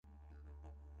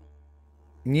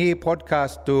Nye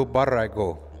podcast to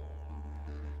Barrago.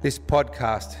 This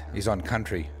podcast is on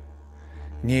country.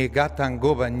 Nye gatang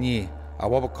goba nye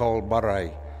awabakol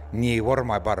Barrai, nye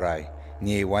warmai Barrai,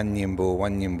 nye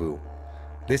wanyimbu.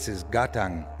 This is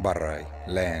Gatang Barrai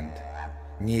land.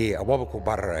 Nye awabako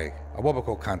Barrai,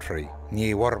 awabako country,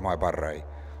 nye warmai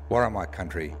Barrai,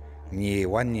 country, nye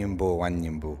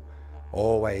wanyimbu.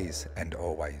 Always and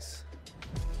always.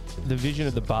 The vision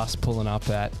of the bus pulling up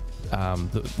at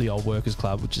the old Workers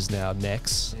Club, which is now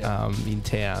Nex, in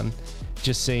town,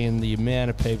 just seeing the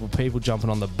amount of people jumping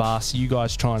on the bus, you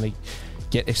guys trying to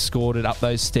get escorted up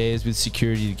those stairs with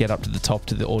security to get up to the top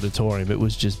to the auditorium. It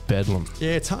was just bedlam.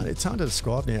 Yeah, it's hard to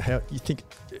describe now. How you think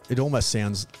it almost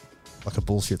sounds like a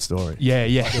bullshit story. Yeah.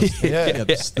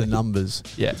 The numbers.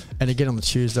 Yeah. And again on the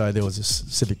Tuesday there was this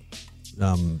civic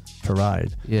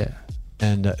parade. Yeah.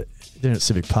 And then at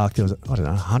Civic Park there was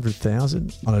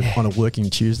 100,000 on a working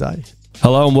Tuesday.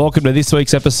 Hello and welcome to this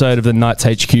week's episode of the Knights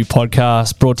HQ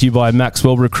podcast, brought to you by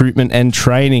Maxwell Recruitment and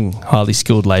Training, highly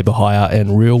skilled labour hire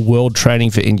and real-world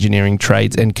training for engineering,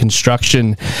 trades and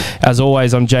construction. As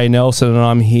always, I'm Jay Nelson and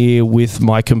I'm here with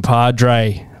my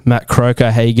compadre, Matt Croker.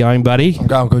 How you going, buddy? I'm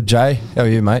going good, Jay. How are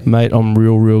you, mate? Mate, I'm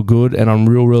real good, and I'm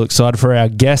real excited for our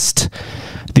guest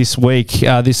this week.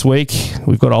 This week,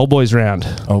 we've got Old Boys Round.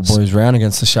 Old Boys Round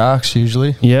against the Sharks,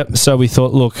 usually. Yep, so we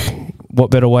thought, look, what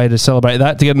better way to celebrate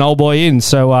that, to get an old boy in.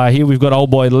 So here we've got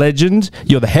old boy legend.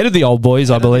 You're the head of the Old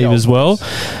Boys, I believe, as well.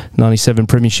 97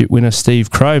 Premiership winner Steve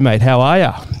Crow, mate. How are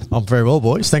you? I'm very well,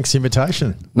 boys. Thanks for the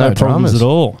invitation. No problems at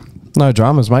all. No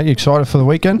dramas, mate. You excited for the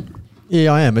weekend?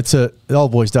 Yeah, I am. The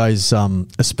Old Boys Day is a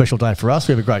special day for us.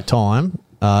 We have a great time.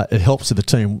 It helps if the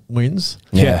team wins.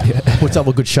 Yeah. Puts up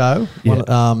a good show.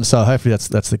 Yeah. So hopefully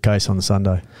that's the case on the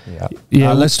Sunday.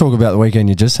 Yeah. Let's talk about the weekend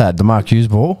you just had. The Mark Hughes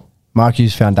ball. Mark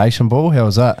Hughes Foundation ball. How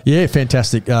was that? Yeah,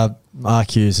 fantastic.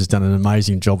 Mark Hughes has done an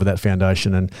amazing job with that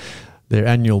foundation, and their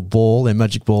annual ball, their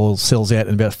magic ball, sells out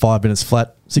in about 5 minutes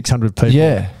flat. 600 people.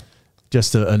 Yeah.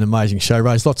 Just an amazing show.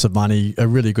 Raised lots of money, a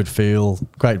really good feel,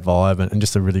 great vibe, and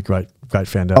just a really great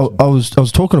foundation. I was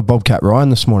talking to Bobcat Ryan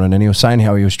this morning, and he was saying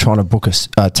how he was trying to book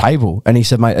a table, and he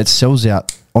said, mate, it sells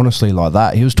out honestly like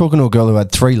that. He was talking to a girl who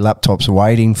had 3 laptops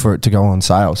waiting for it to go on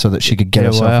sale so that she could get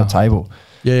herself a table.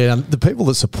 Yeah, the people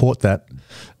that support that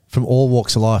from all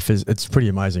walks of life, it's pretty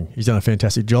amazing. He's done a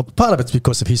fantastic job. Part of it's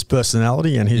because of his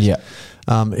personality and his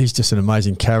he's just an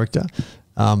amazing character.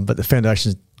 But the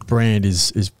foundation's brand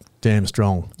is damn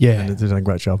strong. Yeah. And they've done a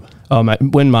great job. Oh, mate,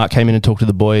 when Mark came in and talked to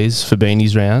the boys for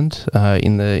Beanie's round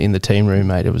in the team room,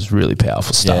 mate, it was really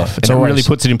powerful stuff. Yeah, it really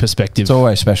puts it in perspective. It's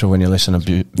always special when you listen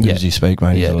to Boozy speak,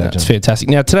 mate. Yeah, it's fantastic.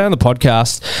 Now, today on the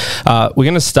podcast, we're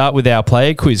going to start with our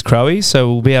player quiz, Crowie,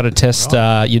 so we'll be able to test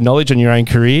your knowledge on your own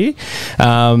career.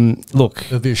 Look,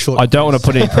 It'll be a short I don't want to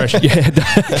put any pressure.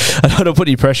 I don't want to put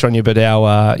any pressure on you, but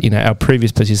our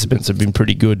previous participants have been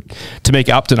pretty good.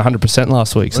 Tamika Upton, 100%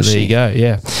 last week, so there you go.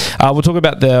 Yeah, we'll talk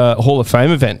about the Hall of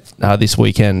Fame event this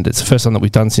weekend. It's the first one that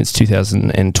we've done since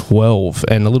 2012,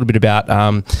 and a little bit about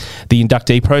the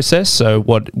inductee process. So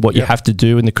what you have to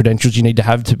do and the credentials you need to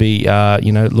have to be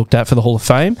looked at for the Hall of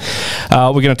Fame.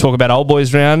 We're going to talk about Old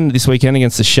Boys Round this weekend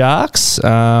against the Sharks.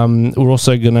 We're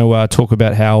also going to talk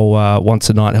about how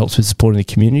Once a Night helps with supporting the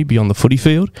community beyond the footy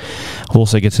field. We'll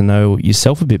also get to know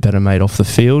yourself a bit better, mate, off the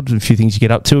field, a few things you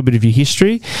get up to, a bit of your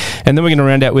history, and then we're going to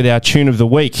round out with our tune of the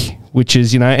week, which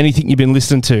is, anything you've been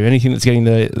listening to, anything that's getting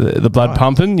the blood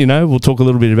pumping, we'll talk a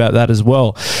little bit about that as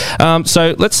well.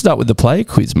 So let's start with the player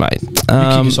quiz, mate. You kick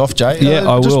us off, Jay. Yeah,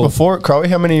 I will. Just before it, Crowie,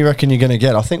 how many you reckon you're going to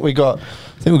get? I think we got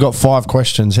 5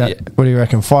 questions. What do you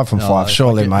reckon? 5 from 5,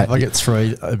 surely, mate. If I get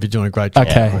 3, I'd be doing a great job.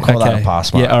 Okay, We'll call that a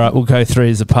pass, mate. Yeah, all right, we'll go 3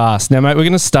 as a pass. Now, mate, we're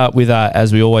going to start with,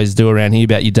 as we always do around here,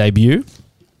 about your debut.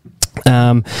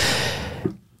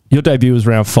 Your debut was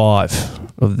round 5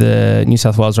 of the New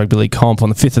South Wales Rugby League comp on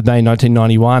the 5th of May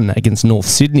 1991 against North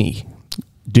Sydney.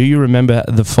 Do you remember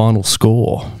the final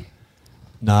score?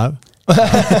 No.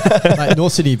 Mate,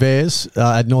 North Sydney Bears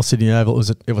at North Sydney Oval,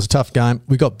 it was a tough game.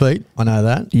 We got beat, I know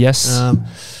that. Yes. I'm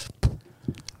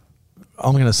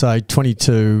going to say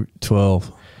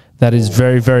 22-12. That is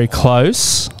very, very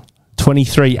close.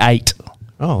 23-8.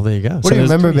 Oh, there you go. What do you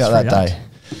remember about that day?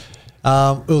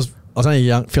 I was only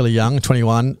fairly young,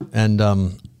 21, and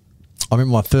I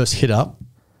remember my first hit up.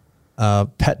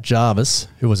 Pat Jarvis,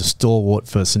 who was a stalwart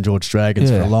for St George Dragons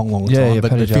for a long time,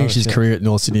 but finished his career at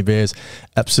North Sydney Bears,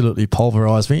 absolutely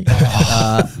pulverised me.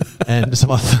 And so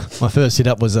my first hit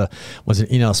up was an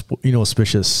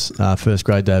inauspicious first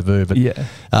grade debut. But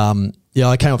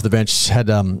I came off the bench, had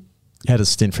a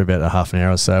stint for about a half an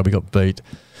hour or so. We got beat.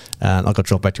 And I got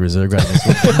dropped back to reserve grade.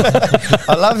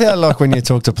 I love how, like, when you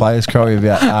talk to players, Crowy,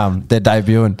 about their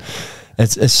debut, and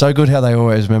it's so good how they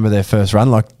always remember their first run.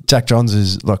 Like, Jack Johns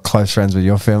is, like, close friends with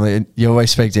your family, and you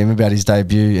always speak to him about his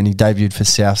debut, and he debuted for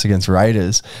Souths against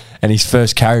Raiders, and his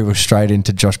first carry was straight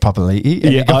into Josh Papali'i.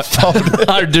 Yeah,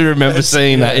 I do remember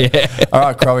seeing that, yeah. All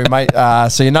right, Crowy, mate.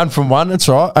 So you're none from one. That's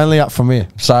right. Only up from here.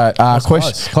 So,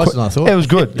 Closer than I thought. It was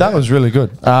good. That was really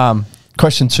good.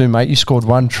 Question 2, mate. You scored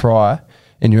 1 try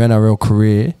in your NRL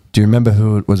career. Do you remember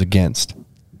who it was against?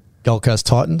 Gold Coast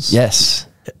Titans. Yes.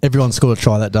 Everyone scored a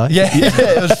try that day. Yeah,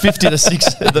 it was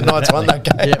 50-6. The Knights won that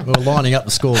game. Yeah, we were lining up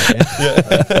the score.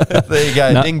 There you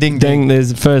go. No, ding, ding, ding. There's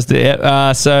the first.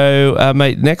 So,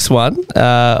 mate, next one.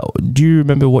 Do you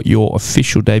remember what your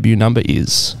official debut number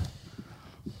is?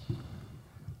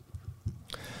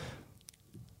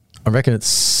 I reckon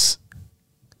it's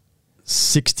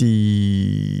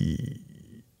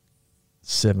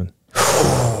 67.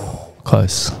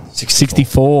 Close.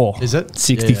 64. Is it?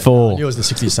 64. Yeah, I knew it was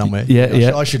the 60s somewhere.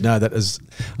 Yeah. I should know that.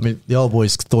 The old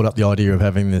boys thought up the idea of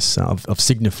having this, of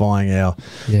signifying our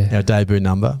debut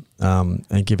number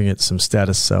and giving it some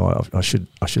status. So I should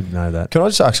know that. Can I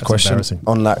just ask a question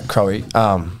on that, Crowy?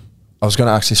 I was going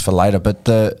to ask this for later, but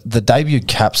the debut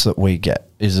caps that we get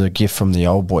is a gift from the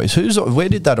old boys. Where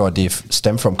did that idea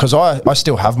stem from? Because I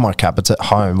still have my cap. It's at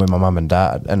home with my mum and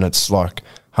dad, and it's like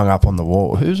hung up on the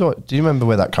wall. Do you remember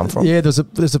where that come from? Yeah, there's a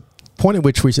point at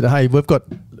which we said, hey, we've got,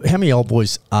 how many old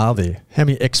boys are there? How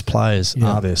many ex-players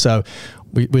are there? So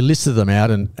we listed them out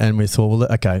and we thought, well,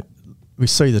 okay, we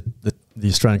see the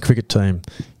Australian cricket team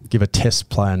give a test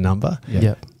player number.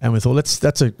 Yeah. And we thought,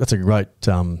 that's a great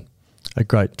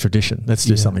tradition. Let's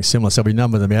do something similar. So we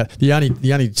numbered them out. The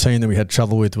only team that we had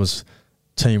trouble with was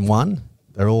Team 1.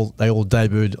 They all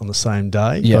debuted on the same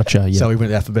day. Yeah. Gotcha. Yeah. So we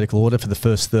went alphabetical order for the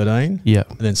first 13. Yeah.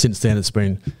 And then since then it's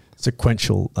been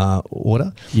sequential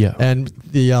order. Yeah. And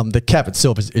the cap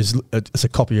itself is a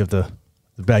copy of the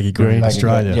baggy green in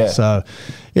Australia. Green, yeah. So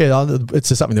it's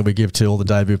just something that we give to all the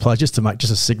debut players just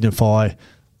to signify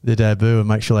their debut and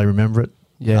make sure they remember it.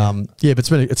 Yeah. But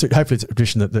hopefully it's a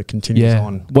tradition that continues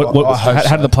on.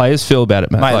 How do the players feel about it,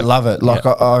 Matt? Mate, love it.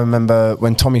 I remember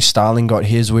when Tommy Starling got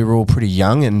his, we were all pretty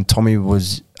young, and Tommy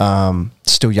was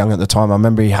still young at the time. I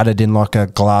remember he had it in like a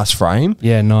glass frame.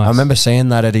 Yeah, nice. I remember seeing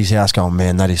that at his house going,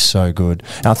 man, that is so good.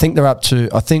 And I think they're up to,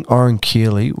 Oren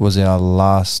Keeley was our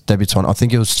last debutant. I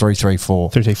think it was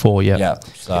 334. 334, yeah. Yeah.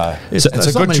 So it's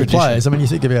a good tradition. Players. I mean, you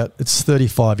think about it's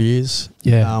 35 years.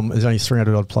 Yeah. There's only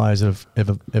 300 odd players that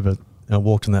have ever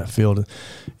walked in that field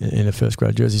in a first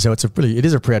grade jersey, so it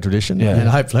is a proud tradition, and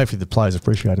hopefully the players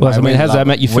appreciate it. Well, I mean, how's that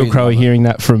make you feel, Crowy, hearing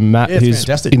that from Matt, who's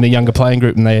fantastic. In the younger playing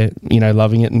group, and they're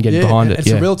loving it and getting behind it? It's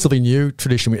a relatively new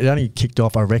tradition. It only kicked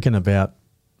off, I reckon, about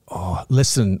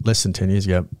less than 10 years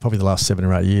ago, probably the last 7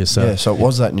 or 8 years. So so it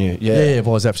was that new. Yeah, it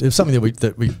was absolutely. It was something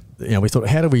that we thought,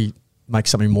 how do we make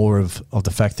something more of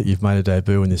the fact that you've made a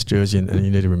debut in this jersey, and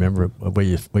you need to remember where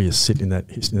you sit in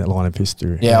that line of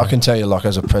history. Yeah, I can tell you, like,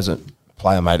 as a present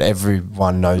player, mate,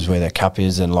 everyone knows where their cap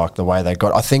is and like the way they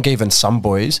got. I think even some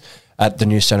boys at the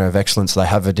new Centre of Excellence, they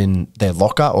have it in their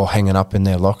locker or hanging up in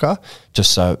their locker,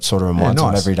 just so it sort of reminds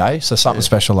them every day. So something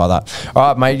special like that. All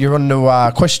right, mate, you're on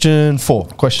to question 4.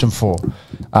 Question 4.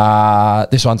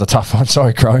 This one's a tough one.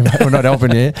 Sorry, Crow, mate, we're not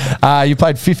helping you. You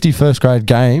played 50 first grade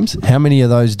games. How many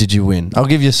of those did you win? I'll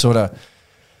give you sort of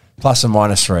plus and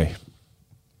minus 3.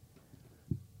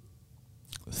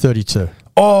 32.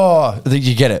 Oh,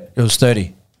 you get it. It was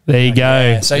 30. There you go.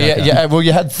 Yeah. So well,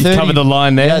 you had 30. You covered the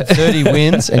line there. You had 30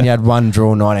 wins and you had 1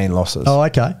 draw, 19 losses. Oh,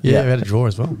 okay. Yeah, we had a draw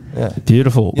as well. Yeah,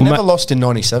 beautiful. You never lost in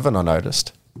 97. I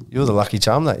noticed. You were the lucky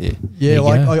charm that year. Yeah,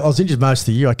 I was injured most of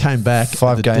the year. I came back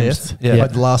 5 games. Death. Yeah,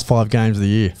 played the last 5 games of the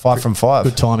year. 5 from 5.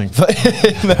 Good timing.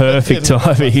 Perfect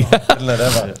timing.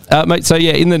 Mate, so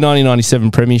in the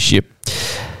 1997 Premiership,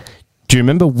 do you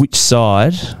remember which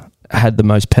side had the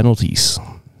most penalties?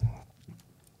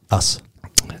 Us.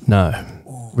 No.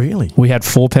 Really? We had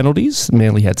 4 penalties.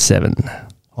 Manly had 7.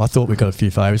 I thought we got a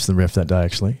few favours from the ref that day,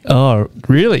 actually. Oh,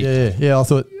 really? Yeah. I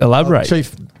thought... Elaborate.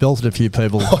 Chief belted a few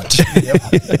people,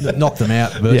 knocked them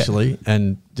out virtually,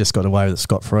 and just got away with it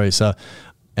scot-free. So,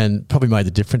 and probably made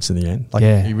the difference in the end.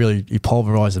 He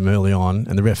pulverised them early on,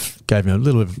 and the ref gave him a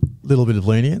little bit of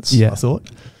lenience, I thought,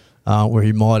 where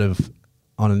he might have...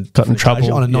 On a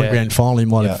non-grand final, he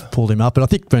might have pulled him up. But I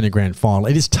think being a grand final,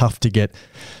 it is tough to get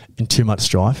in too much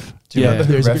strife. Do you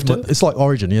remember who refed it? It's like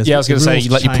Origin. I was going to say, you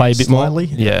let you play a bit slightly.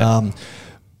 More. Yeah.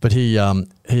 But he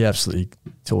absolutely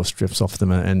tore strips off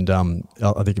them, and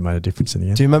I think he made a difference in the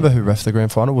end. Do you remember who refed the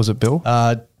grand final? Was it Bill?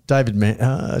 David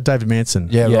Manson.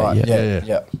 Yeah, right.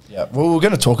 Yeah. Well, we're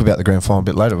going to talk about the grand final a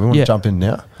bit later. We want to jump in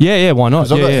now. Yeah, why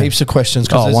not? I've got heaps of questions.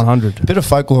 100. A bit of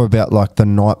folklore about like the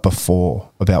night before,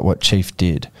 about what Chief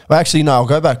did. Well, actually, no, I'll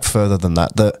go back further than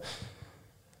that.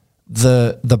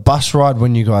 The bus ride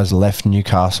when you guys left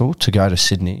Newcastle to go to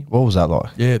Sydney, what was that like?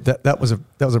 Yeah, that was a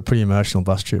pretty emotional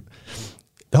bus trip.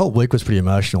 The whole week was pretty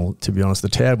emotional, to be honest. The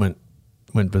town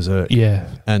went berserk. Yeah.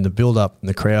 And the build-up and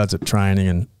the crowds at training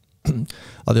and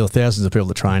there were thousands of people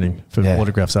at training for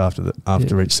autographs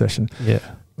after each session. Yeah.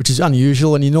 Which is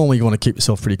unusual, and you normally want to keep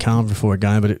yourself pretty calm before a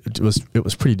game, but it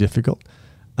was pretty difficult.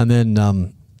 And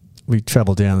then we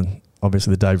travelled down,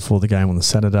 obviously, the day before the game on the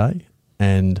Saturday,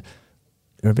 and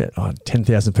there were about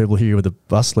 10,000 people here where the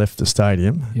bus left the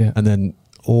stadium, and then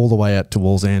all the way out to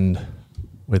Walls End,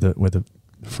 where the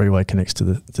freeway connects to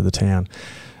the town.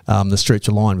 The streets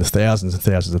are lined with thousands and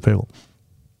thousands of people,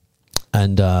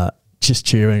 and just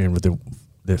cheering and with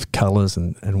their colours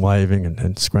and waving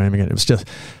and screaming. And it was just,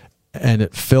 and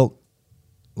it felt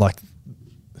like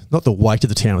not the weight of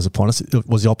the town was upon us. It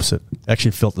was the opposite. I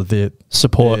actually felt that their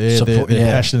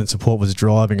passion and support was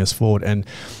driving us forward. And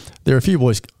there were a few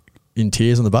boys in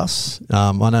tears on the bus.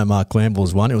 I know Mark Glanville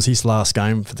was one. It was his last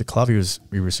game for the club. He was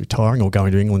retiring or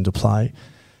going to England to play.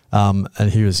 And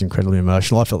he was incredibly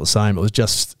emotional. I felt the same.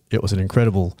 It was an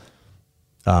incredible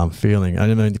feeling.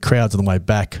 And I mean, the crowds on the way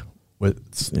back were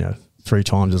 3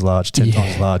 times as large, 10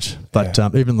 times as large. But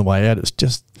even on the way out, it's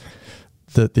just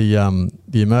the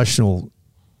emotional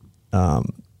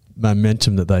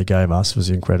momentum that they gave us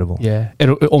was incredible. Yeah, it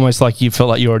almost like you felt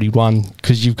like you already won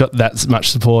because you've got that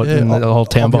much support and the whole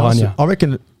town behind you. I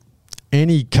reckon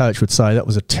any coach would say that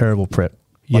was a terrible prep.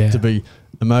 To be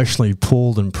emotionally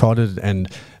pulled and prodded, and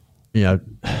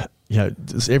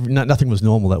nothing was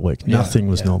normal that week. Nothing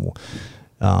was normal,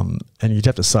 and you'd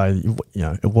have to say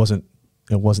it wasn't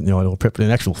the ideal prep. But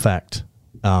in actual fact,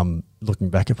 looking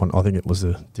back upon, I think it was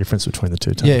the difference between the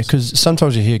two teams. Yeah, because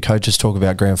sometimes you hear coaches talk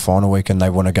about grand final week and they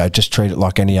want to go just treat it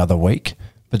like any other week.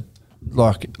 But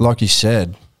like you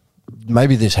said,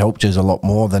 maybe this helped you a lot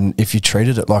more than if you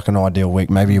treated it like an ideal week.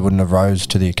 Maybe you wouldn't have rose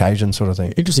to the occasion, sort of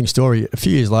thing. Interesting story. A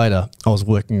few years later, I was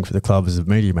working for the club as a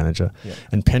media manager,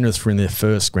 and Penrith were in their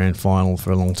first grand final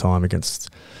for a long time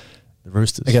against the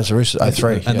Roosters. Against the Roosters,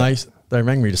 0-3. And they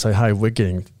rang me to say, hey, we're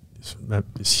getting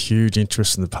this huge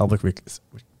interest in the public. We're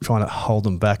trying to hold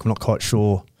them back. We're not quite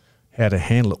sure how to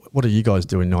handle it. What do you guys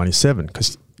do in 97?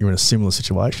 Because you're in a similar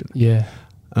situation. Yeah.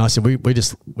 And I said, we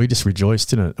just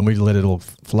rejoiced in it, and we let it all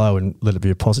flow and let it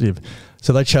be a positive.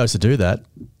 So they chose to do that,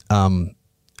 and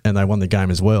they won the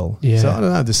game as well. Yeah. So I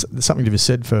don't know. There's something to be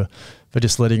said for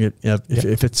just letting it.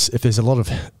 If there's a lot of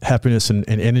happiness and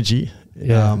energy,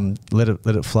 let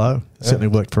it flow. It certainly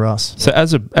worked for us. So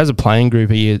as a playing group,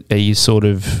 are you sort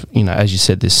of, as you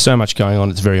said, there's so much going on.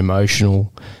 It's very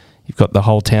emotional. You've got the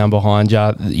whole town behind you.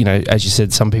 As you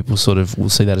said, some people sort of will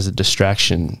see that as a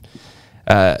distraction.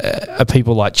 Are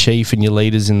people like Chief and your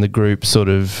leaders in the group sort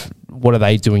of, what are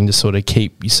they doing to sort of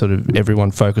keep you sort of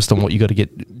everyone focused on what you got to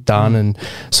get done, and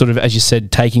sort of, as you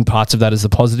said, taking parts of that as the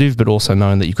positive, but also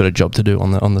knowing that you've got a job to do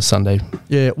on the Sunday?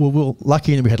 Yeah, well, we're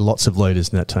lucky that we had lots of leaders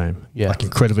in that team. Yeah, like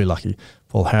incredibly lucky.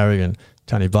 Paul Harrigan,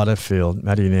 Tony Butterfield,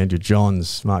 Matty and Andrew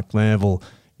Johns, Mark Glanville.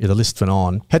 Yeah, the list went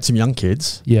on. Had some young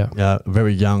kids. Yeah,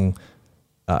 very young,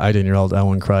 18-year-old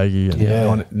Owen Craigie, and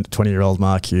 20-year-old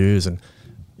Mark Hughes, and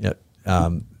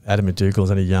Adam McDougall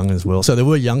was only young as well. So there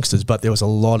were youngsters, but there was a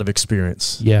lot of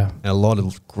experience. Yeah. And a lot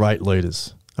of great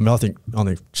leaders. I mean, I think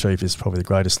Chief is probably the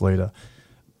greatest leader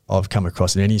I've come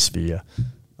across in any sphere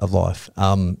of life.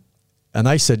 And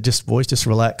they said, boys, just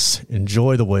relax,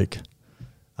 enjoy the week.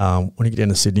 When you get down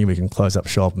to Sydney, we can close up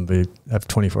shop and have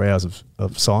 24 hours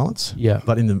of silence. Yeah.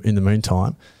 But in the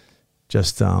meantime,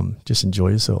 just enjoy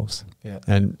yourselves. Yeah.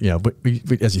 And, we,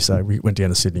 as you say, we went down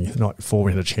to Sydney the night before.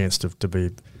 We had a chance to be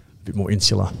a bit more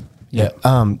insular. Yeah.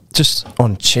 Just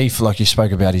on Chief, like you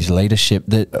spoke about his leadership,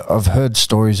 that I've heard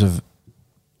stories of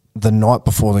the night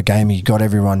before the game, he got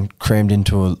everyone crammed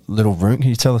into a little room. Can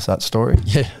you tell us that story?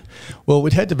 Yeah. Well,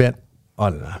 we'd had about,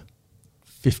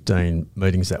 15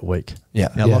 meetings that week. Yeah.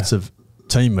 Now, lots of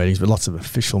team meetings, but lots of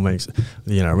official meetings.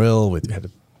 The NRL, we had a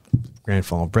grand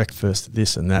final breakfast,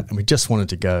 this and that, and we just wanted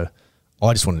to go.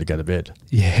 I just wanted to go to bed.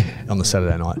 Yeah. On the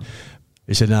Saturday night.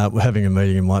 He said, no, we're having a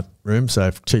meeting in my room. So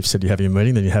if Chief said you're having a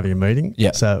meeting, then you're having a meeting.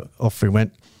 Yeah. So off we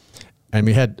went. And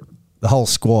we had the whole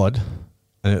squad,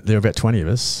 and there were about 20 of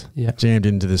us, jammed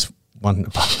into this one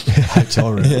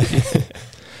hotel room.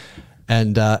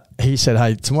 And he said,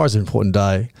 hey, tomorrow's an important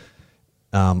day.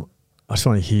 I just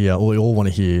want to hear, or we all want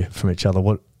to hear from each other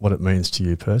what it means to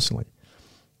you personally.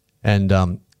 And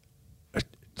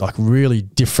like really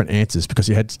different answers because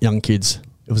you had young kids.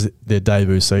 It was their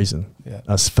debut season. Yeah.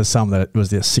 For some, that it was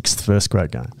their 6th first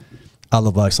grade game.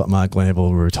 Other blokes like Mark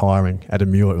Glanville were retiring.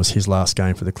 Adam Muir, it was his last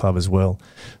game for the club as well.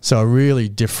 So a really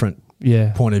different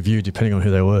point of view depending on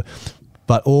who they were,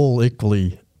 but all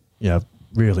equally,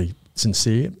 really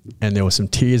sincere. And there were some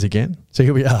tears again. So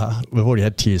here we are. We've already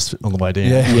had tears on the way down.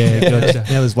 Yeah.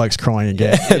 Now there's blokes crying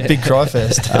again. Big cry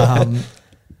fest. And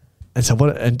so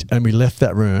and we left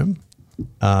that room.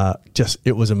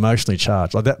 It was emotionally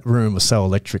charged. Like that room was so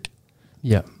electric.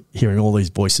 Yeah, hearing all these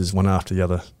voices one after the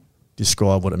other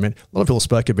describe what it meant. A lot of people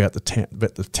spoke about the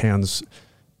town's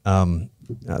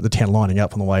the town lining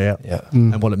up on the way out,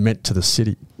 and what it meant to the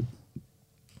city.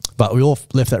 But we all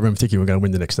left that room thinking we were going to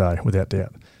win the next day, without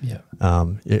doubt. Yeah,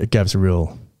 it gave us a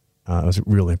real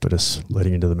impetus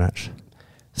leading into the match.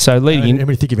 So and Yeah.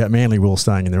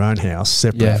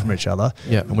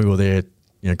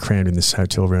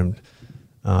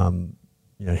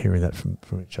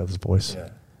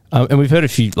 And we've heard a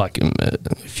few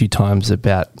times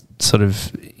about sort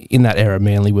of in that era,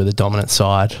 Manly were the dominant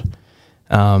side.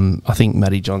 I think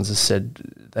Matty Johns has said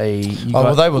they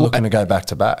were looking to go back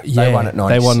to back. Yeah, they won at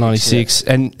 96. They won 96.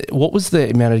 Yeah. And what was the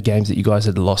amount of games that you guys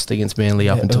had lost against Manly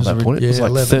up until that point? It was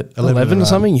like 11 or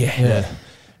something? Yeah.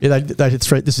 Yeah, they had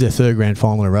 3. This is their 3rd grand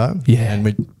final in a row. Yeah. And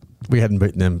we hadn't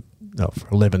beaten them for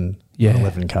 11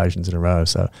 occasions in a row.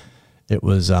 So it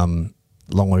was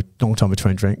long time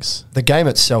between drinks. The game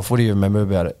itself, what do you remember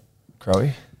about it,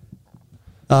 Crowie?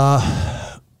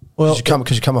 Well,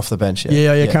 because you come off the bench.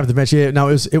 Yeah, come off the bench. Yeah, no,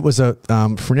 it was a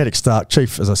frenetic start.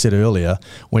 Chief, as I said earlier,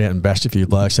 went out and bashed a few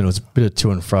blokes, and it was a bit of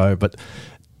to and fro. But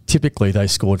typically, they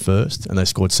scored first and they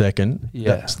scored second.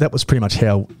 Yeah, that was pretty much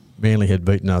how Manly had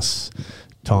beaten us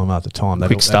time after time.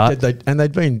 Quick start,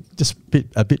 they'd been just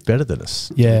a bit better than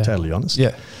us. Yeah, to be totally honest.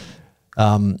 Yeah.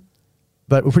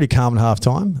 But we're pretty calm at half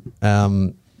time.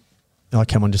 I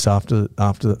came on just after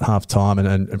half time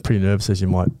and pretty nervous as you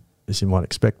might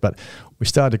expect. But we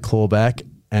started to claw back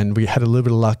and we had a little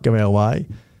bit of luck go our way.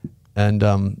 And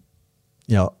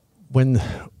when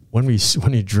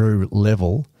you drew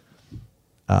level,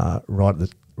 right at the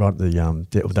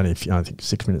with only I think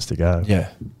 6 minutes to go. Yeah.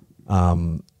 I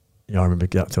remember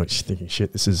going up to it thinking,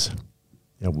 shit, this is.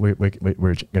 We're going to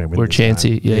win. We're a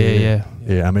chancey. Yeah.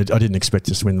 I mean, I didn't expect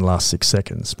us to win the last 6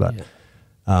 seconds, but it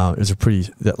was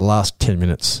that last 10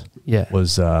 minutes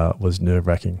was nerve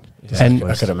wracking. And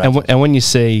when you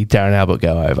see Darren Albert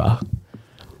go over,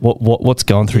 what's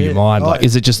going through your mind? Like,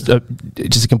 is it just a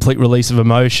complete release of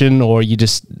emotion, or you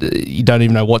don't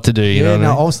even know what to do? You know what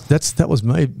I mean? That was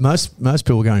me. Most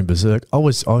people were going berserk. I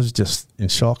was just in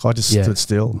shock. I just stood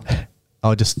still.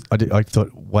 I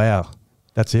thought, wow.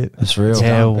 That's it. That's real.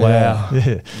 Yeah, wow.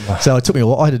 Yeah. So it took me a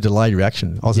while. I had a delayed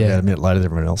reaction. I was about a minute later than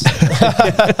everyone else.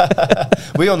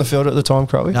 Were you on the field at the time,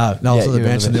 Crowie? No, I was on the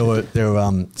bench, and there were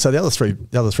so the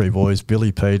other three boys,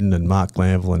 Billy Peden and Mark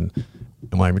Glanville and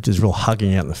Wayne Richards, were all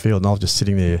hugging out in the field, and I was just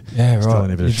sitting there. Yeah, right.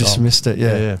 You just missed it.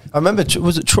 Yeah. I remember.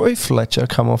 Was it Troy Fletcher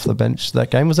come off the bench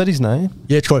that game? Was that his name?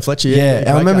 Yeah, Troy Fletcher. Yeah,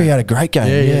 I remember he had a great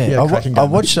game. Yeah. I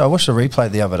watched a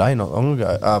replay the other day, not long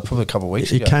ago, probably a couple of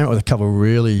weeks ago. He came up with a couple of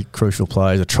really crucial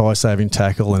plays, a try-saving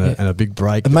tackle and a big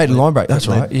break. A maiden line break. That's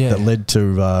right. Yeah, that led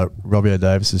to Robbie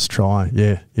O'Davis's try.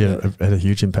 Yeah. It had a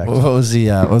huge impact. What was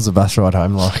the bus ride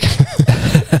home like?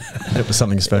 It was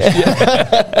something special.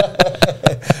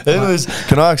 Who was?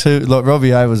 Can I ask who? Like Robbie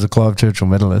A was a Clive Churchill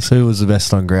medalist. Who was the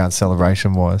best on ground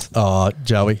celebration wise? Oh,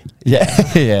 Joey. Yeah.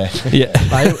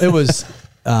 It was.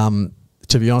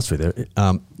 To be honest with you,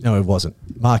 no, it wasn't.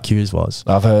 Mark Hughes was.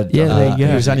 I've heard. Yeah, there you go.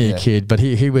 He was only a kid, but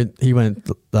he went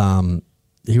the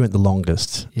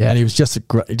longest. Yeah, and he was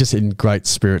just in great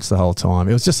spirits the whole time.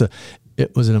 It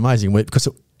was an amazing week because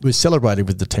it was celebrated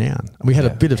with the town. And we had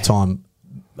a bit of time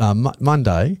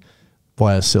Monday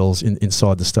by ourselves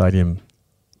inside the stadium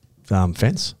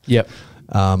fence. Yep.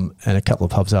 And a couple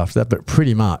of pubs after that, but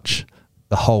pretty much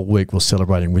the whole week was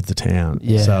celebrating with the town.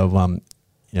 Yeah. So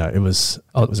it was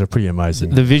a pretty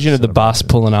amazing. The vision of the bus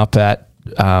pulling up at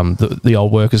the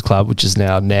old Workers Club, which is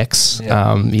now Nex,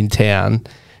 in town.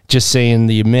 Just seeing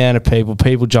the amount of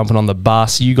people jumping on the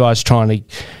bus, you guys trying to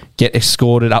get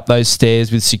escorted up those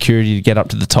stairs with security to get up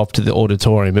to the top to the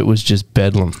auditorium. It was just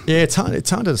bedlam. Yeah, it's hard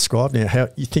to describe now. How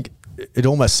you think it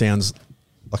almost sounds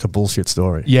like a bullshit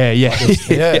story. Yeah.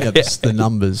 The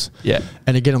numbers. Yeah.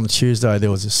 And again on the Tuesday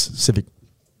there was this civic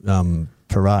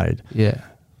parade. Yeah.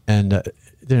 And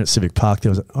then at Civic Park there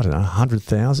was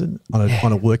 100,000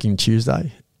 on a working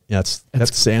Tuesday. Yeah,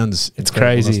 that sounds it's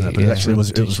crazy. It? But actually it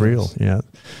was real. Yeah.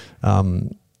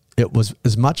 it was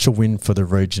as much a win for the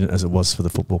region as it was for the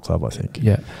football club, I think.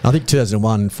 Yeah. I think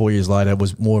 2001, 4 years later,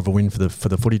 was more of a win for the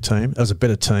footy team. It was a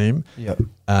better team. Yeah.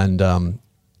 And,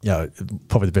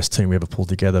 probably the best team we ever pulled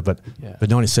together. But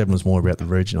 97 was more about the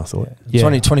region, I thought. Yeah. It's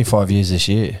only 25 years this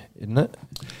year, isn't it?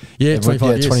 Yeah, 25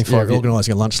 years. 25 years.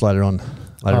 Organising a lunch later on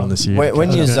this year.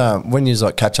 When you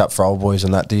like catch up for old boys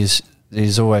and that, do you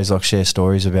always like share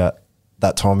stories about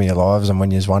that time of your lives and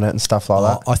when you won it and stuff like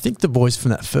that? I think the boys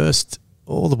from that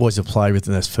all the boys have played with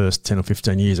in those first 10 or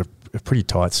 15 years are pretty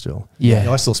tight still.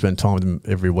 Yeah. I still spend time with them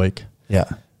every week. Yeah.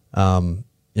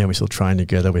 We still train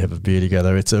together. We have a beer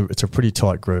together. It's a pretty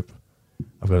tight group,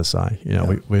 I've got to say.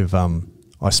 We've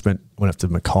went up to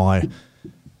Mackay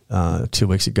 2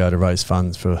 weeks ago to raise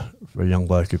funds for a young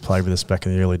bloke who played with us back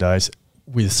in the early days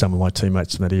with some of my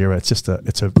teammates from that era.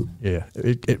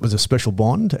 It was a special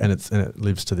bond, and it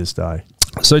lives to this day.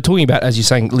 So talking about, as you're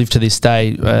saying, live to this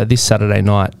day, this Saturday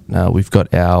night, we've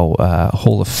got our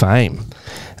Hall of Fame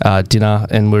dinner,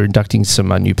 and we're inducting some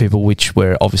new people, which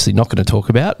we're obviously not going to talk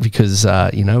about because,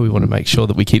 we want to make sure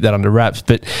that we keep that under wraps.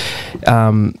 But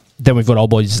then we've got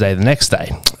Old Boys Day the next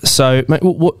day. So mate,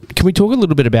 can we talk a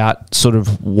little bit about sort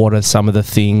of what are some of the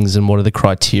things and what are the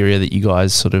criteria that you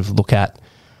guys sort of look at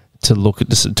to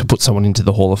put someone into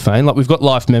the Hall of Fame? Like, we've got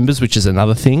life members, which is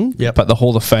another thing. Yep. But the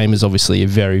Hall of Fame is obviously a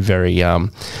very, very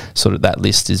sort of, that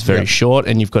list is very short,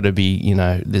 and you've got to be,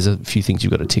 there's a few things you've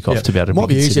got to tick off to be able to. It might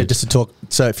be easier just to talk.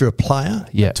 So if you're a player,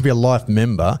 to be a life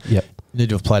member, you need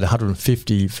to have played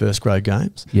 150 first grade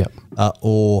games. Yep.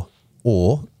 Or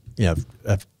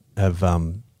have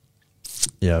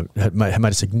made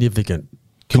a significant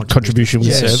contribution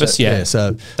with service.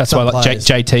 So that's why like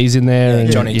JT's in there and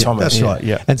Johnny Thomas. That's right.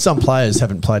 Yeah. And some players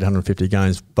haven't played 150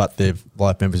 games, but they're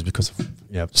life members because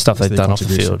of stuff they've done off the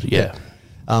field. Yeah.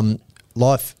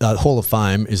 Hall of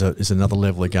Fame is another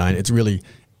level again.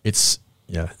 It's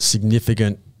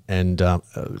significant and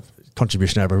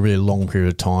contribution over a really long period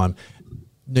of time.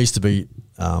 Needs to be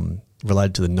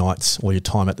related to the Knights or your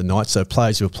time at the Knights. So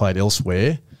players who have played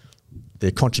elsewhere, their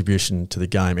contribution to the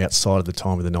game outside of the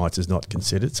time of the Knights is not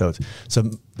considered. So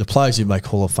the players who make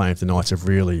Hall of Fame for the Knights have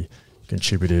really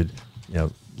contributed,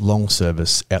 long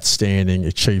service, outstanding,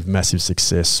 achieved massive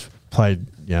success, played,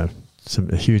 a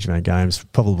huge amount of games,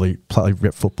 probably played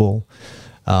rep football.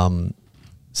 So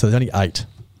there's only 8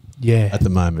 at the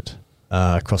moment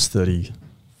across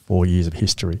 34 years of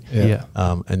history. Yeah.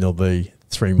 And there'll be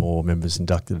 3 more members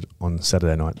inducted on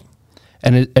Saturday night.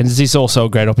 And is this also a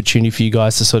great opportunity for you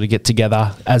guys to sort of get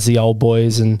together as the old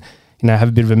boys and, have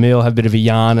a bit of a meal, have a bit of a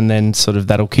yarn, and then sort of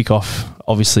that'll kick off,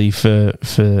 obviously, for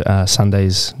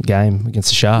Sunday's game against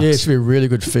the Sharks? Yeah, it should be a really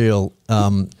good feel.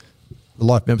 The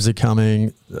life members are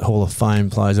coming, the Hall of Fame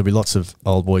players. There'll be lots of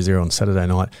old boys there on Saturday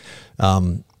night.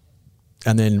 And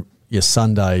then,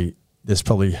 Sunday, there's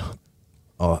probably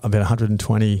about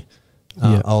 120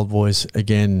 old boys.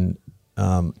 Again,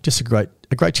 just a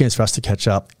great chance for us to catch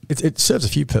up. It serves a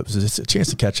few purposes. It's a chance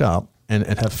to catch up and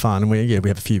have fun. And we have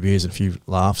a few beers and a few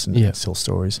laughs and tell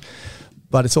stories.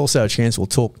 But it's also a chance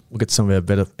we'll get some of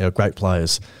our great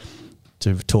players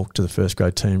to talk to the first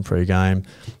grade team pre-game.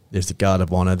 There's the Guard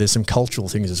of Honour. There's some cultural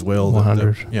things as well.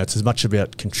 100. It's as much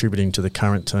about contributing to the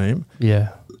current team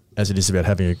as it is about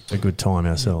having a good time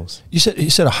ourselves. You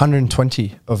said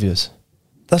 120 of yours.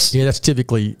 That's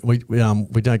typically we don't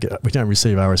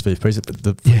receive RSVPs, but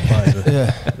the players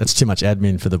that's too much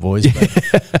admin for the boys.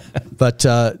 But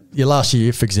last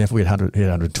year, for example, we had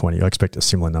 120. I expect a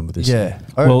similar number this year.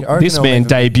 This man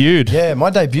debuted. Yeah, my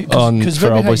debut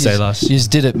for Old Boys Day last year. You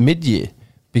did it mid-year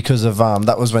because of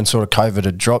that was when sort of COVID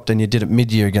had dropped, and you did it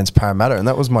mid-year against Parramatta, and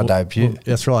that was my debut. Well,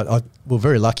 that's right. We're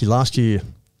very lucky. Last year,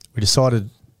 we decided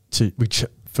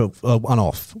for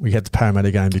one-off, we had the Parramatta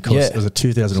game because it was a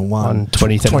 2001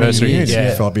 20th anniversary,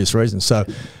 for obvious reasons. So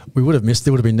we would have missed.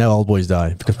 There would have been no Old Boys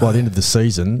Day because by the end of the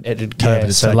season, COVID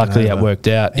had so luckily it worked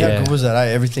out. How good was that?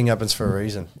 Everything happens for a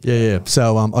reason. Yeah.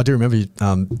 So I do remember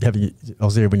having. I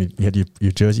was there when you had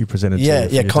your jersey presented.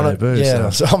 Connor. Mate,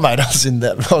 I was in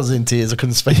that. I was in tears. I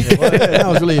couldn't speak. It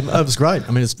was great.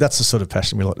 I mean, that's the sort of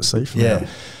passion we like to see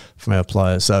from our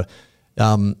players. So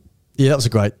that was a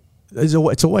great.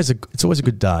 It's always a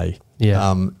good day,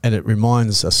 and it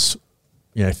reminds us,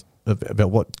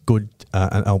 about what good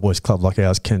an old boys club like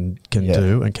ours can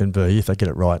do and can be if they get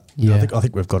it right. I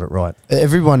think we've got it right.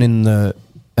 Everyone in the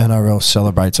NRL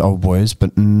celebrates old boys,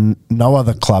 but no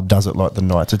other club does it like the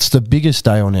Knights. It's the biggest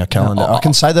day on our calendar. I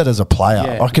can say that as a player.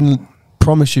 Yeah. I can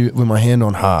promise you with my hand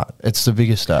on heart, it's the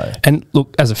biggest day. And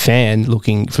look, as a fan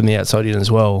looking from the outside in as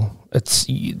well, it's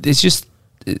just.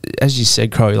 As you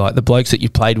said, Crow, like the blokes that you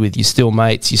played with, you're still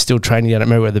mates, you're still training down at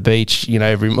Merriweather Beach,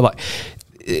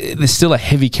 there's still a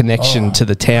heavy connection to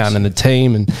the town and the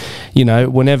team, and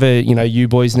whenever you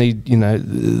boys need,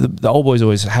 the old boys are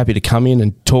always happy to come in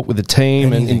and talk with the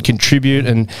team and contribute,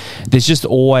 and there's just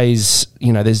always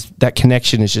there's that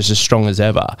connection is just as strong as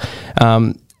ever.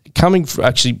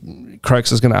 Actually,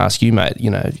 Croaks, I was going to ask you, mate.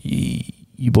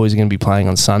 You boys are going to be playing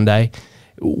on Sunday.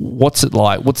 What's it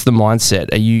like? What's the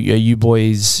mindset? Are you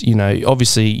boys,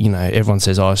 obviously, everyone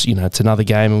says, it's another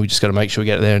game and we just got to make sure we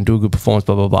get there and do a good performance,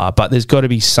 blah, blah, blah. But there's got to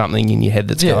be something in your head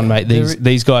that's going, mate,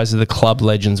 these guys are the club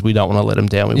legends. We don't want to let them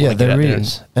down. We want to get out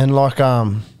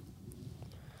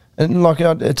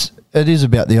there. It is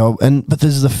about the old, but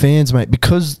there's the fans, mate,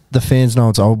 because the fans know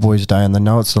it's Old Boys Day and they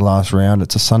know it's the last round.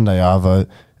 It's a Sunday arvo.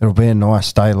 It'll be a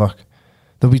nice day.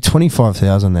 There'll be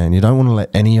 25,000 there, and you don't want to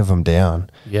let any of them down.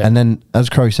 Yeah. And then, as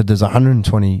Crow said, there's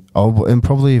 120 old boys, and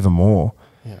probably even more.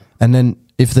 Yeah. And then,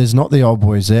 if there's not the old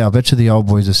boys there, I bet you the old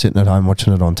boys are sitting at home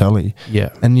watching it on telly.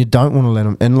 Yeah. And you don't want to let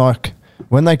them. And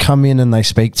when they come in and they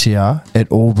speak to you, it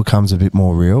all becomes a bit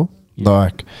more real.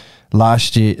 Yeah.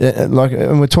 Last year, and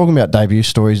we're talking about debut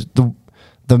stories.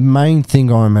 The main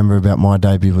thing I remember about my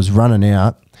debut was running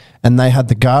out, and they had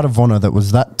the guard of honour that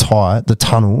was that tight, the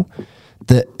tunnel.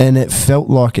 And it felt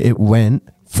like it went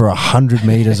for 100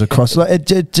 metres across.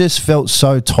 It just felt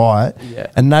so tight. Yeah.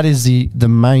 And that is the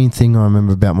main thing I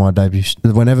remember about my debut.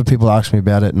 Whenever people ask me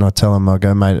about it and I tell them, I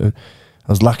go, mate,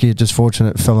 I was lucky, just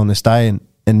fortunate it fell on this day.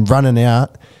 And running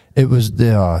out, it was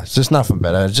it's just nothing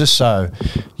better. It's just so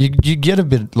you get a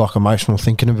bit emotional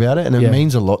thinking about it, and it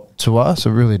means a lot to us.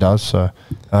 It really does. So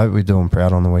I hope we do them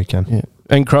proud on the weekend. Yeah.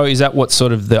 And Crow, is that what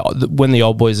sort of when the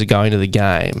old boys are going to the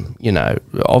game,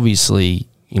 obviously,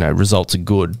 results are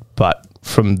good, but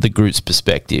from the group's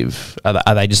perspective,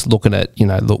 are they just looking at,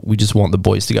 look, we just want the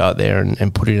boys to go out there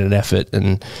and put in an effort,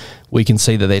 and we can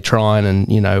see that they're trying, and,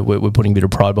 we're putting a bit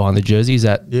of pride behind the jersey? Is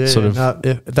that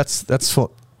that's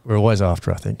what we're always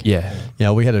after, I think. Yeah.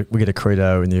 We had a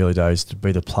credo in the early days to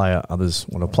be the player others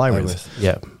want to play with.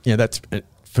 Yeah. That's...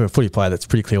 For a footy player, that's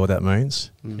pretty clear what that means.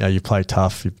 You play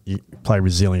tough, you play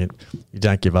resilient, you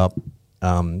don't give up.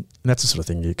 And that's the sort of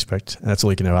thing you expect. And that's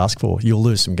all you can ever ask for. You'll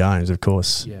lose some games, of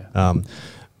course. Yeah.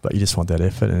 But you just want that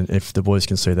effort. And if the boys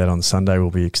can see that on Sunday, we'll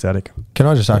be ecstatic. Can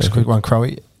I just ask a quick one,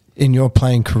 Crowie? In your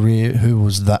playing career, who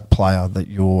was that player that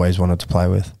you always wanted to play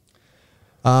with?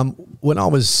 In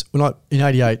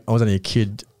 '88, I was only a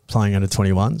kid playing under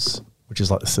 21s, which is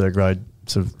like the third grade.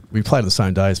 We played on the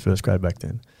same day as first grade back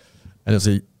then. And it was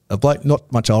a bloke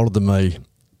not much older than me,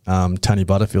 Tony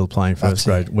Butterfield, playing first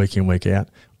grade week in, week out,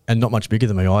 and not much bigger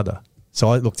than me either. So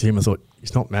I looked at him and thought,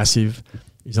 he's not massive,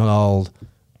 he's not old,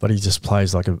 but he just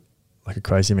plays like a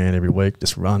crazy man every week,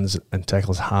 just runs and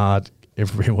tackles hard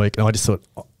every week. And I just thought,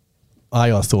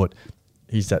 I thought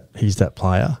he's that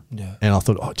player. Yeah. And I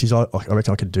thought, I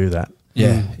reckon I could do that.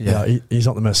 Yeah. He's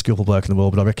not the most skillful bloke in the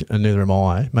world, but I reckon, and neither am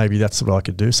I. Maybe that's what I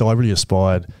could do. So I really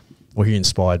aspired. Well, he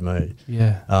inspired me.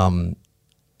 Yeah. And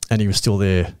he was still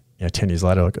there. 10 years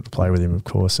later, I got to play with him, of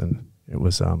course, and it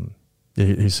was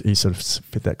he sort of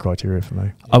fit that criteria for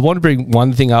me. I want to bring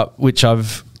one thing up, which I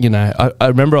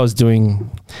remember I was doing.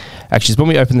 Actually, it's when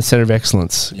we opened the Centre of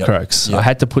Excellence, Croaks. I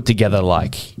had to put together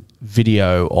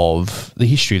video of the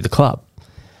history of the club.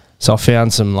 So I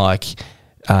found some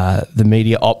the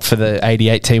media op for the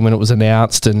 '88 team when it was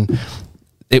announced, and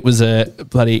it was a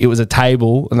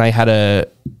table, and they had a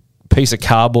piece of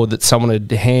cardboard that someone had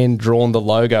hand drawn the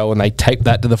logo, and they taped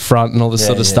that to the front and all this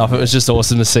sort of stuff. It was just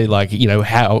awesome to see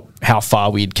how far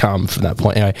we had come from that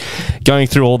point. Anyway, going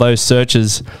through all those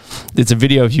searches, there's a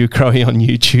video of you, Crowie, on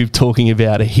YouTube talking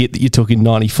about a hit that you took in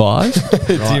 '95.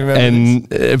 Do you remember?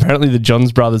 And apparently the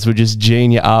Johns brothers were just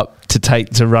geeing you up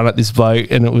to run at this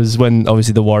bloke, and it was when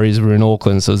obviously the Warriors were in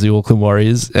Auckland, so it was the Auckland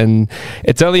Warriors, and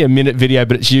it's only a minute video,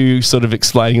 but it's you sort of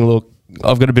explaining, look,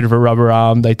 I've got a bit of a rubber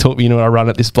arm. They taught me, I run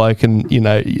at this bloke, and you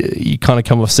kind of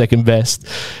come off second best.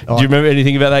 Do you remember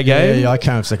anything about that game? Yeah, I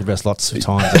came off second best lots of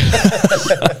times.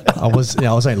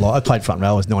 I played front row.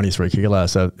 I was 93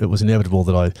 kilos, so it was inevitable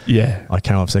that I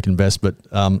came off second best. But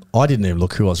I didn't even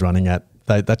look who I was running at.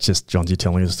 That's just Johnsy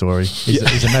telling a story.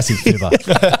 He's a massive fibber.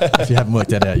 If you haven't worked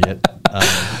that out yet.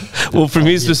 Well, from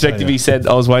his perspective, he said,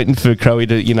 I was waiting for Crowie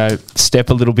to, step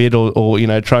a little bit or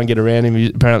try and get around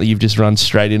him. Apparently, you've just run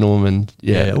straight into him. And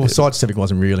well, sidestepping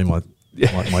wasn't really my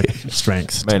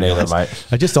strength. Me neither, mate.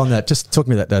 Just on that, just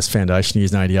talking about those foundation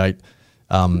years in '88,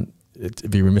 it'd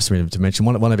be remiss of me to mention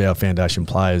one of our foundation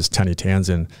players, Tony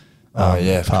Townsend,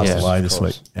 passed away this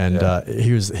week. And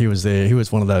he was there. He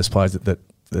was one of those players that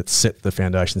set the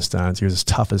foundation stones. He was as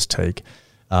tough as teak,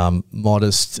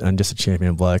 modest, and just a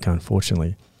champion bloke,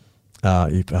 unfortunately.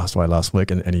 He passed away last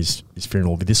week, and his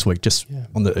funeral will be this week, just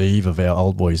on the eve of our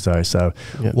Old Boys Day. So,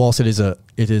 whilst it is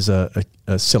a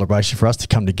celebration for us to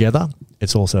come together,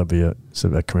 it's also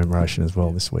a commemoration as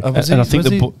well this week. And I think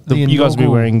you guys will be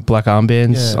wearing black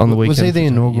armbands on the weekend. Was he the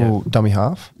inaugural dummy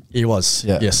half? He was.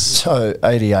 Yes. So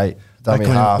 88. Dummy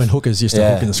half. When hookers used to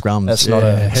hook in the scrums.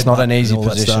 It's not an easy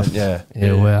position. Yeah.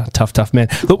 Wow. Tough, man.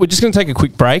 Look, we're just going to take a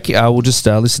quick break. We'll just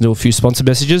listen to a few sponsor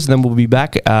messages, and then we'll be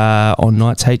back on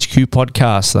Knights HQ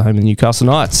podcast, the home of the Newcastle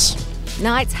Knights.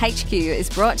 Knights HQ is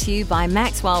brought to you by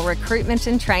Maxwell Recruitment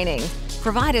and Training,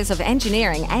 providers of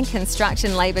engineering and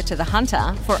construction labour to the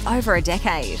hunter for over a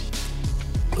decade.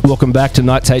 Welcome back to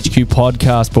Knights HQ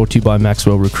podcast, brought to you by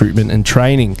Maxwell Recruitment and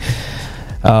Training.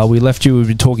 We left you, we've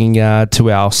been talking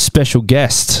to our special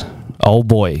guest, old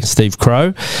boy, Steve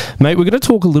Crowe. Mate, we're going to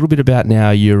talk a little bit about now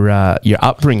your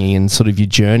upbringing and sort of your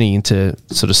journey into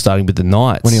sort of starting with the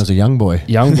Knights. When he was a young boy.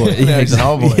 Yeah, he's an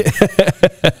old boy.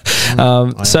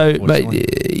 So,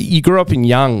 mate, you grew up in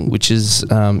Young, which is,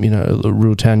 a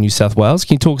rural town, New South Wales.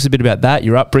 Can you talk us a bit about that,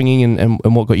 your upbringing and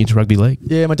what got you into rugby league?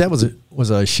 Yeah, my dad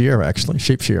was a shearer, actually,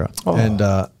 sheep shearer. Oh.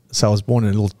 And so I was born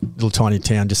in a little tiny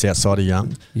town just outside of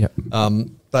Young. Yep.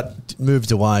 But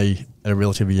moved away at a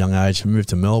relatively young age and moved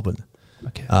to Melbourne.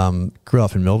 Okay. Grew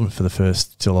up in Melbourne for the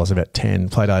first till I was about 10.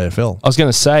 Played AFL. I was going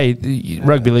to say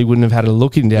rugby league wouldn't have had a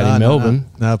look in down in Melbourne.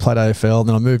 No, I played AFL.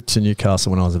 Then I moved to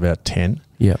Newcastle when I was about 10.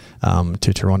 Yeah.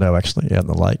 To Toronto actually, out in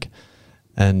the lake,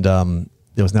 and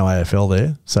there was no AFL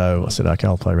there. So I said, okay,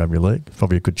 I'll play rugby league.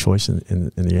 Probably a good choice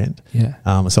in the end. Yeah.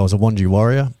 So I was a Wandji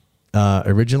Warrior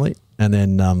originally, and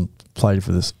then played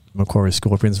for the Macquarie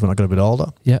Scorpions when I got a bit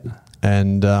older. Yeah.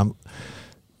 And I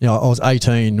was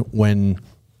 18 when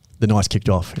the Knights kicked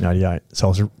off in '88.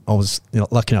 So I was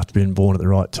lucky enough to be born at the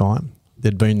right time.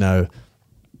 There'd been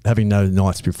having no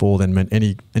Knights before then meant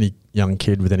any young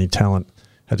kid with any talent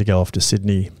had to go off to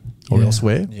Sydney or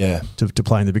elsewhere to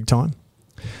play in the big time.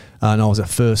 And I was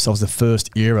the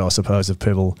first era, I suppose, of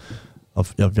people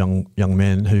of young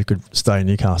men who could stay in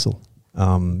Newcastle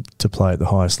to play at the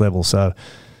highest level. So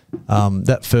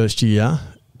that first year,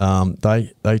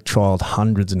 they trialled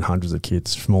hundreds and hundreds of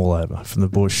kids from all over, from the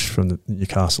bush, from the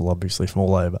Newcastle, obviously, from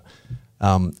all over.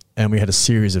 And we had a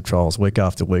series of trials week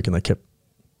after week, and they kept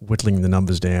whittling the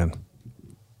numbers down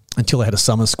until they had a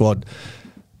summer squad.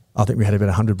 I think we had about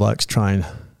 100 blokes train,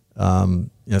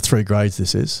 3 grades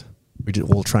this is. We did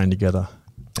all train together.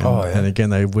 And again,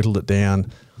 they whittled it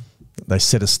down. They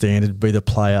set a standard, be the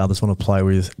player others want to play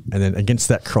with. And then against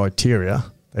that criteria,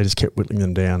 they just kept whittling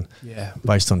them down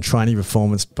based on training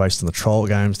performance, based on the trial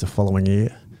games the following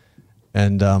year.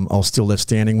 And I was still left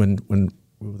standing when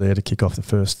we were there to kick off the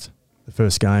first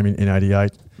game in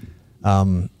 '88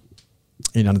 in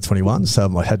under-21.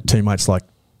 So I had teammates like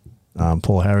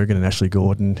Paul Harrigan and Ashley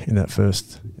Gordon in that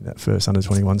first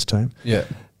under-21s team. Yeah.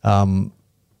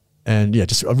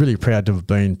 Just I'm really proud to have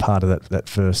been part of that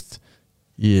first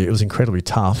year. It was incredibly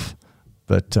tough,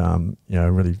 but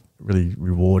really, really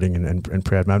rewarding and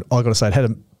proud moment. I got to say, it had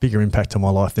a bigger impact on my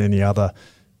life than any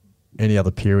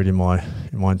other period in my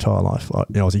entire life.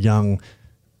 I was a young,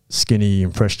 skinny,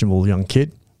 impressionable young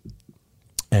kid,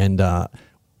 and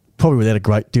probably without a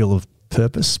great deal of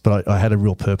purpose, but I had a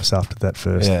real purpose after that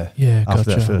first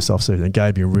that first off season. It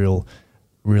gave me a real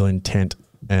intent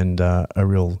and a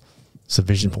real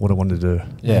vision for what I wanted to do.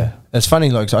 Yeah. It's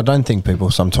funny, like, I don't think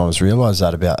people sometimes realise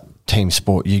that about team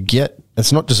sport.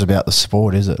 It's not just about the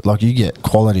sport, is it? Like, you get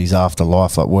qualities after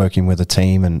life, like working with a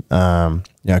team and,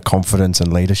 confidence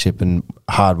and leadership and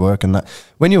hard work and that.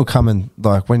 When you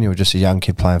were when you were just a young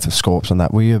kid playing for Scorps and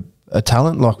that, were you a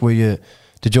talent? Like,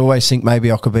 did you always think maybe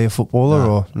I could be a footballer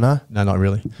or no? No, not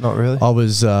really. Not really? I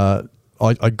was,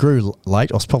 I grew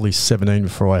late. I was probably 17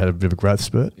 before I had a bit of a growth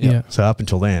spurt. Yeah. So up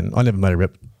until then, I never made a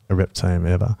rep team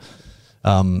ever.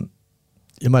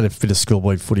 You made a bit of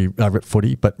schoolboy footy, rep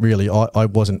footy, but really I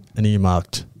wasn't an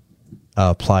earmarked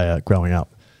player growing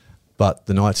up. But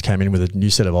the Knights came in with a new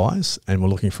set of eyes and were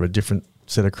looking for a different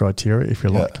set of criteria, if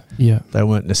you like. Yeah. They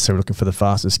weren't necessarily looking for the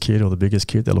fastest kid or the biggest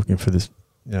kid. They're looking for this,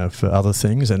 for other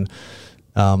things. And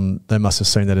they must have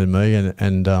seen that in me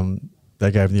and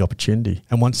they gave me the opportunity.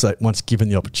 And once given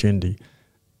the opportunity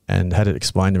and had it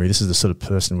explained to me, this is the sort of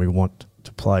person we want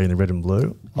to play in the red and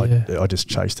blue, I just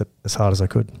chased it as hard as I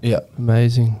could. Yeah.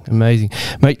 Amazing.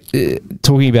 Mate,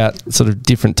 talking about sort of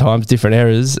different times, different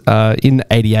eras, in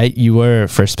 '88 you were a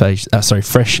fresh-faced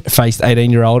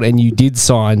 18-year-old and you did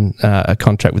sign a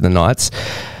contract with the Knights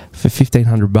for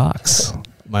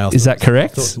 $1,500. Is that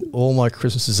correct? All my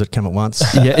Christmases had come at once.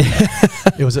 Yeah.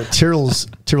 It was at Tyrrell's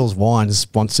Wines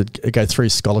sponsored. It gave 3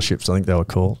 scholarships, I think they were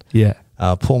called. Yeah.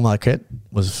 Paul Marquette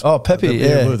was... Oh, Pepe,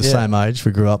 we were the same age.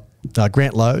 We grew up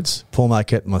Grant Loads, Paul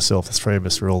Marquette and myself, the three of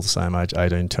us were all the same age,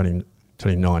 18, turning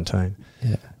 19.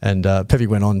 Yeah. And Pepe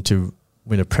went on to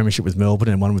win a premiership with Melbourne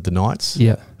and one with the Knights.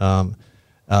 Yeah.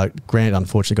 Grant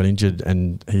unfortunately got injured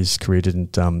and his career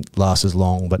didn't last as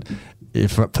long. But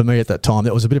for me at that time,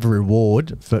 that was a bit of a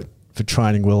reward for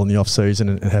training well in the off-season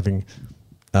and having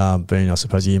been, I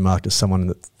suppose, earmarked as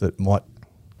someone that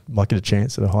might get a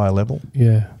chance at a higher level.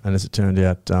 Yeah. And as it turned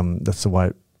out, that's the way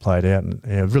it played out.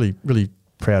 And really, really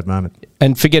proud moment.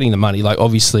 And for getting the money, like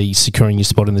obviously securing your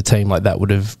spot in the team like that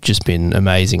would have just been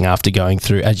amazing after going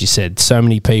through, as you said, so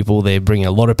many people. They're bringing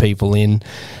a lot of people in.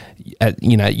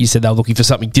 You said they were looking for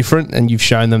something different, and you've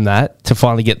shown them that to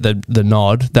finally get the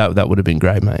nod. That would have been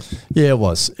great, mate. Yeah, it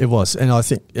was, and I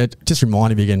think it just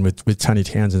reminded me again with Tony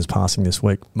Townsend's passing this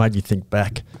week, made you think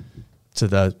back to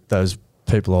those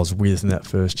people I was with in that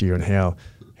first year and how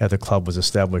the club was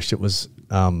established. It was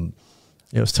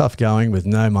tough going with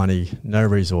no money, no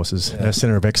resources, no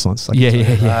centre of excellence.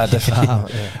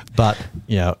 Definitely. But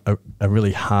a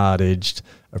really hard-edged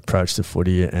approach to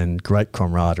footy and great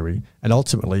camaraderie, and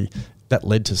ultimately that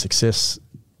led to success.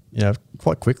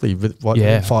 Quite quickly.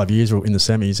 Within 5 years we were in the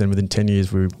semis, and within 10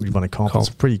 years we won a comp. It's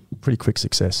pretty quick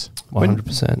success.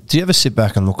 100%. Do you ever sit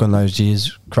back and look on those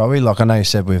years, Crowie? Like I know you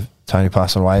said with Tony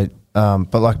passing away,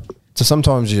 but like, so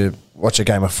sometimes you watch a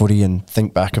game of footy and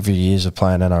think back of your years of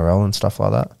playing NRL and stuff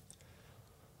like that.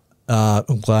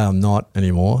 I'm glad I'm not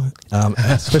anymore,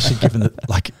 especially given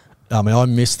that. I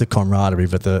miss the camaraderie,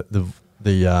 but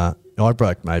I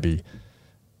broke maybe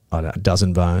a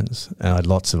dozen bones, and I had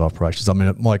lots of operations. I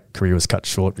mean, my career was cut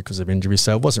short because of injury,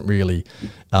 so it wasn't really.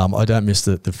 I don't miss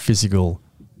the physical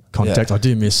contact. Yeah. I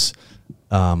do miss.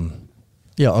 I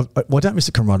don't miss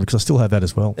the camaraderie because I still have that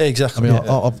as well. Yeah, exactly. I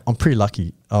mean, I'm pretty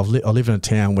lucky. I live in a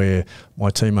town where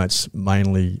my teammates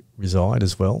mainly reside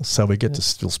as well, so we get to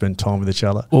still spend time with each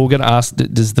other. Well, we're going to ask,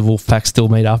 does the Wolfpack still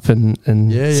meet up and sort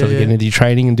of get into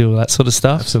training and do all that sort of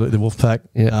stuff? Absolutely, the Wolfpack.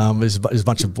 Yeah. There's a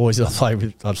bunch of boys that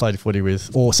I played footy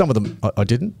with, or some of them I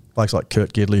didn't. Like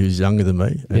Kurt Gidley, who's younger than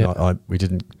me, and we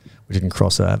didn't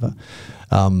cross over.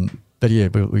 But yeah,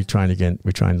 we trained again.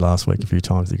 We trained last week a few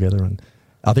times together, and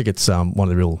I think it's one of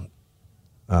the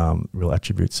real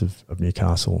attributes of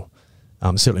Newcastle.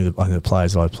 Certainly, the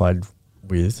players that I played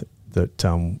with,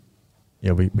 that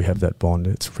we have that bond.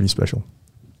 It's pretty special.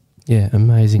 Yeah,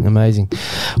 amazing.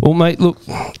 Well, mate, look,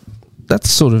 that's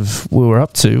sort of where we're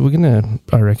up to. We're going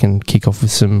to, I reckon, kick off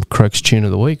with some Croaks tune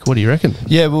of the week. What do you reckon?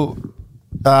 Yeah, well,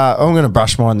 I'm going to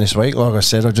brush mine this week. Like I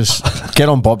said, I just get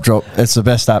on Bob Drop. It's the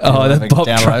best app.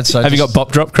 Download. So have you got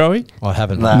Bob Drop, Crowie? I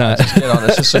haven't. No. Just get on.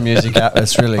 It's just a music app.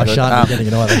 It's really good. I shan't be getting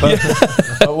it either.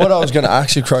 But what I was going to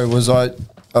ask you, Crow, was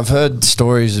I've heard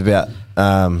stories about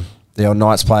the old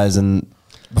Knights players, and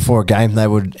before a game they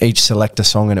would each select a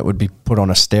song and it would be put on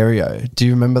a stereo. Do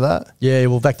you remember that? Yeah,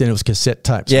 well, back then it was cassette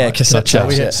tapes. Yeah, right? Cassette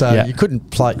tapes. You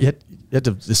couldn't play. You had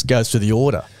to just go through the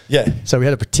order. Yeah. So we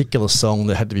had a particular song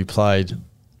that had to be played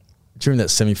during that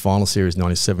semi-final series,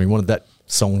 97. We wanted that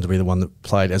song to be the one that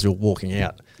played as we were walking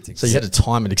out. So you had to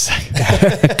time it exactly.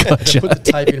 Gotcha. Put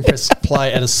the tape in, press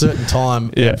play at a certain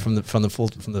time from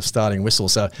the starting whistle.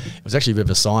 So it was actually a bit of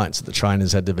a science that the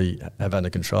trainers had to have under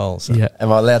control. So. Yeah.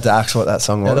 Am I allowed to ask what that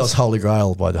song was? Yeah, that was Holy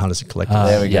Grail by the Hunters and Collectors.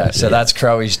 There we go. So that's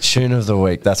Crowie's tune of the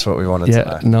week. That's what we wanted to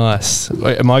know. Nice.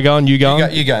 Wait, am I going? You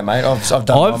going? You go, mate. I've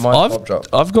done my Bob Drop.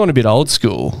 I've gone a bit old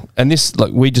school, and this,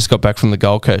 we just got back from the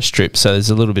Gold Coast trip, so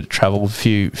there's a little bit of travel, a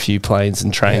few planes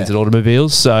and trains and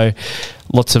automobiles. So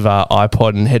lots of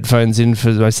iPod and headphones in for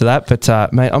most of that.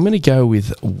 But, mate, I'm going to go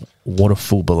with What a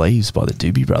Fool Believes by the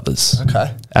Doobie Brothers.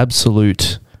 Okay.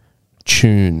 Absolute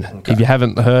tune. Okay. If you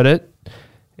haven't heard it,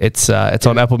 it's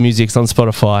on Apple Music, it's on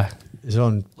Spotify. Is it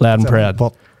on Loud and Proud?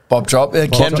 Bob Drop.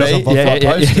 It can be.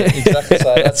 Yeah. Exactly.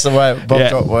 So that's the way Bob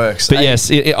Drop works. But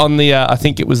yes, on the I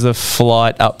think it was the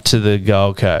flight up to the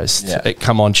Gold Coast. Yeah. It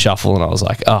come on shuffle, and I was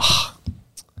like,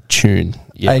 tune.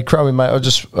 Yeah. Hey, Crowie, mate,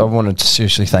 I wanted to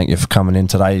seriously thank you for coming in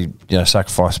today,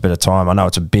 sacrifice a bit of time. I know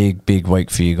it's a big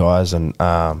week for you guys, and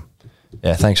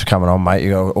thanks for coming on, mate.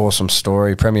 You got an awesome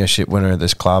story, premiership winner of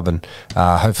this club, and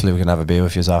hopefully we can have a beer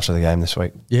with you after the game this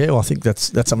week. Yeah, well, I think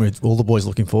that's something all the boys are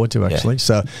looking forward to, actually.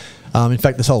 Yeah. So, in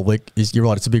fact, this whole week you're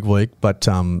right, it's a big week, but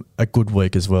a good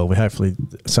week as well. We hopefully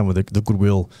some of the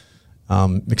goodwill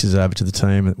mixes over to the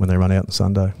team when they run out on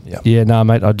Sunday. Yeah, no,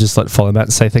 mate, I'd just like to follow Matt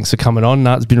and say thanks for coming on.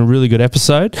 It's been a really good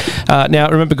episode. Now,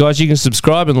 remember, guys, you can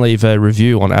subscribe and leave a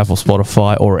review on Apple,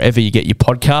 Spotify, or wherever you get your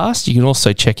podcast. You can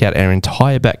also check out our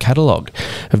entire back catalogue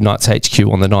of Knights HQ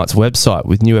on the Knights website,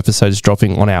 with new episodes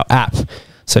dropping on our app.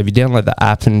 So if you download the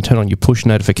app and turn on your push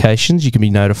notifications, you can be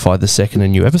notified the second a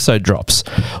new episode drops.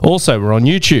 Also, we're on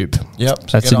YouTube. Yep.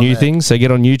 That's a new thing. So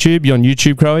get on YouTube. You're on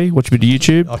YouTube, Crowy? Watch a bit of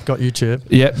YouTube. I've got YouTube.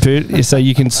 Yep. So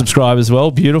you can subscribe as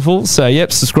well. Beautiful. So,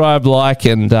 yep, subscribe, like,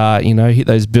 and, hit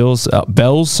those bells.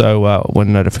 So when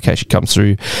a notification comes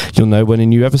through, you'll know when a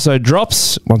new episode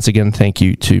drops. Once again, thank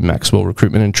you to Maxwell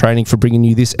Recruitment and Training for bringing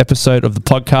you this episode of the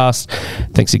podcast.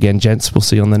 Thanks again, gents. We'll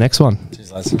see you on the next one.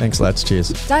 Cheers, lads. Thanks, lads. Cheers.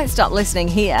 Don't stop listening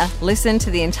here. Listen to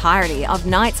the entirety of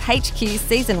Knights HQ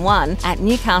Season 1 at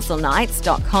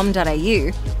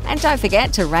newcastleknights.com.au, and don't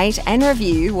forget to rate and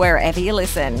review wherever you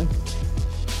listen.